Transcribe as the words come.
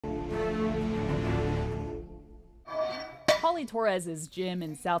Holly Torres's gym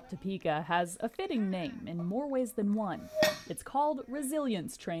in South Topeka has a fitting name in more ways than one. It's called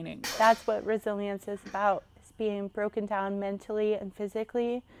resilience training. That's what resilience is about, is being broken down mentally and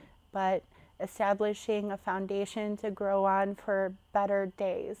physically, but establishing a foundation to grow on for better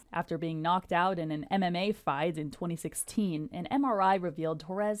days. After being knocked out in an MMA fight in 2016, an MRI revealed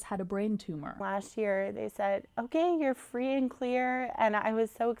Torres had a brain tumor. Last year they said, okay, you're free and clear, and I was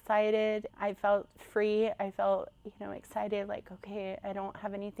so excited. I felt free. I felt, excited, like, okay, I don't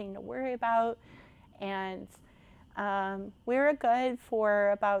have anything to worry about. And we were good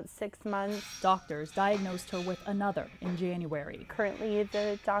for about 6 months. Doctors diagnosed her with another in January. Currently,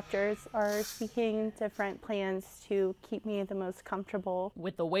 the doctors are seeking different plans to keep me the most comfortable.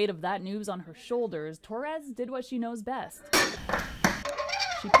 With the weight of that news on her shoulders, Torres did what she knows best.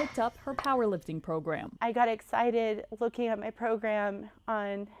 She picked up her powerlifting program. I got excited looking at my program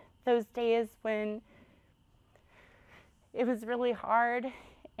on those days when it was really hard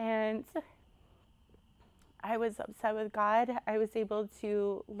and I was upset with God. I was able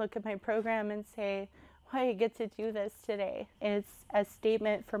to look at my program and say, well, I get to do this today. It's a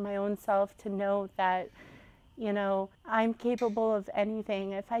statement for my own self to know that, I'm capable of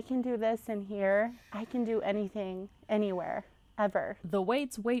anything. If I can do this in here, I can do anything, anywhere, ever. The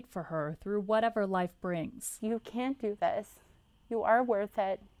weights wait for her through whatever life brings. You can't do this. You are worth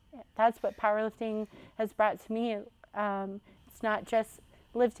it. That's what powerlifting has brought to me. It's not just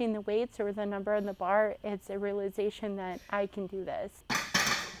lifting the weights or the number on the bar, it's a realization that I can do this.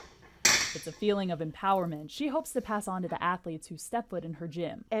 It's a feeling of empowerment she hopes to pass on to the athletes who step foot in her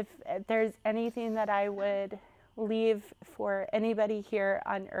gym. If there's anything that I would leave for anybody here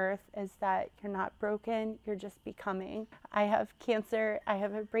on earth is that you're not broken, you're just becoming. I have cancer, I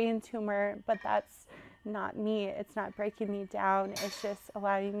have a brain tumor, but that's not me. It's not breaking me down. It's just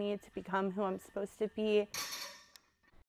allowing me to become who I'm supposed to be.